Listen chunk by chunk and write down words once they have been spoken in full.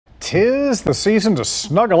'Tis the season to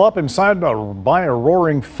snuggle up by a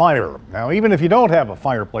roaring fire. Now, even if you don't have a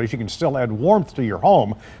fireplace, you can still add warmth to your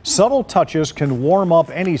home. Subtle touches can warm up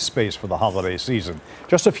any space for the holiday season.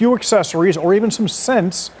 Just a few accessories or even some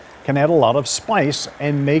scents can add a lot of spice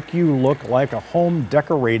and make you look like a home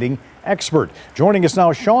decorating expert. Joining us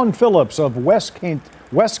now, Sean Phillips of West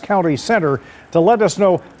County Center to let us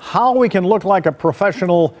know how we can look like a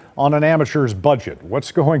professional on an amateur's budget.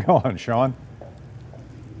 What's going on, Sean?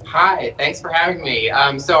 Hi, thanks for having me.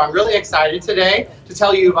 So I'm really excited today to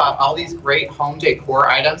tell you about all these great home decor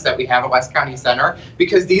items that we have at West County Center,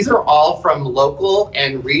 because these are all from local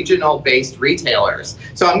and regional based retailers.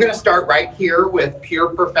 So I'm going to start right here with Pure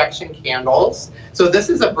Perfection Candles. So this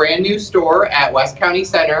is a brand new store at West County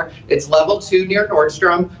Center. It's level 2 near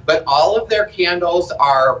Nordstrom, but all of their candles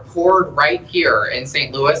are poured right here in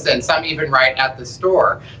St. Louis, and some even right at the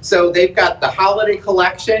store. So they've got the holiday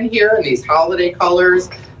collection here in these holiday colors.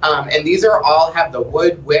 And these are all have the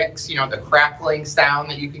wood wicks, you know, the crackling sound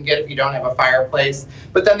that you can get if you don't have a fireplace.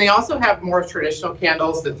 But then they also have more traditional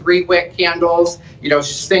candles, the 3-wick candles, you know,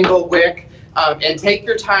 single wick. And take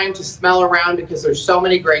your time to smell around because there's so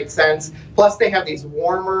many great scents. Plus they have these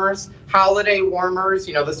warmers, holiday warmers.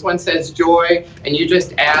 You know, this one says joy, and you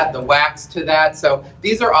just add the wax to that. So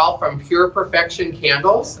these are all from Pure Perfection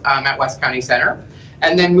Candles at West County Center.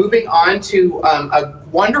 And then moving on to a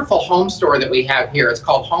wonderful home store that we have here. It's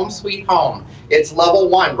called Home Sweet Home. It's level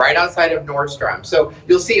 1 right outside of Nordstrom. So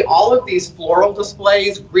you'll see all of these floral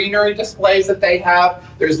displays, greenery displays that they have.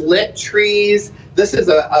 There's lit trees. This is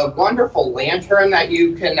a wonderful lantern that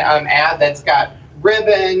you can add that's got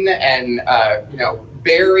ribbon and you know,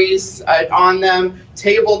 berries on them,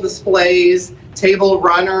 table displays, table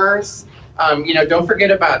runners. You know, don't forget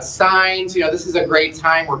about signs. You know, this is a great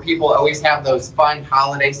time where people always have those fun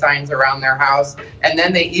holiday signs around their house. And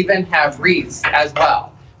then they even have wreaths as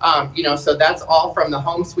well. You know, so that's all from the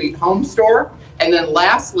Home Sweet Home store. And then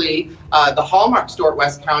lastly, the Hallmark store at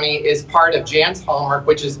West County is part of Jan's Hallmark,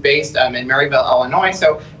 which is based in Maryville, Illinois.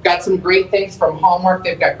 So got some great things from Hallmark.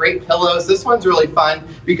 They've got great pillows. This one's really fun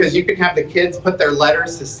because you can have the kids put their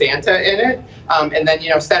letters to Santa in it. And then, you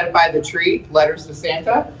know, set it by the tree, letters to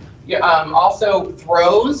Santa. Also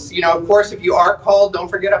throws, you know, of course, if you are cold, don't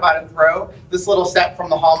forget about a throw. This little set from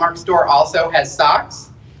the Hallmark store also has socks.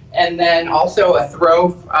 And then also a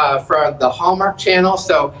throw for the Hallmark Channel.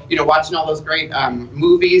 So, you know, watching all those great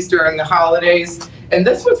movies during the holidays. And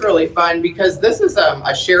this was really fun because this is a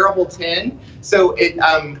shareable tin. So it,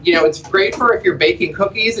 you know, it's great for if you're baking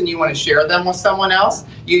cookies and you want to share them with someone else.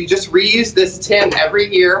 You just reuse this tin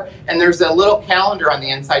every year, and there's a little calendar on the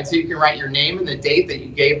inside so you can write your name and the date that you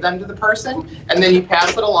gave them to the person, and then you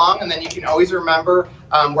pass it along, and then you can always remember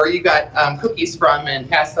where you got cookies from and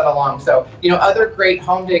pass that along. So, you know, other great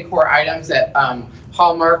home decor items at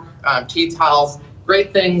Hallmark, tea towels,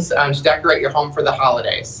 great things to decorate your home for the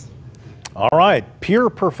holidays. All right,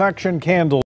 Pure Perfection Candles.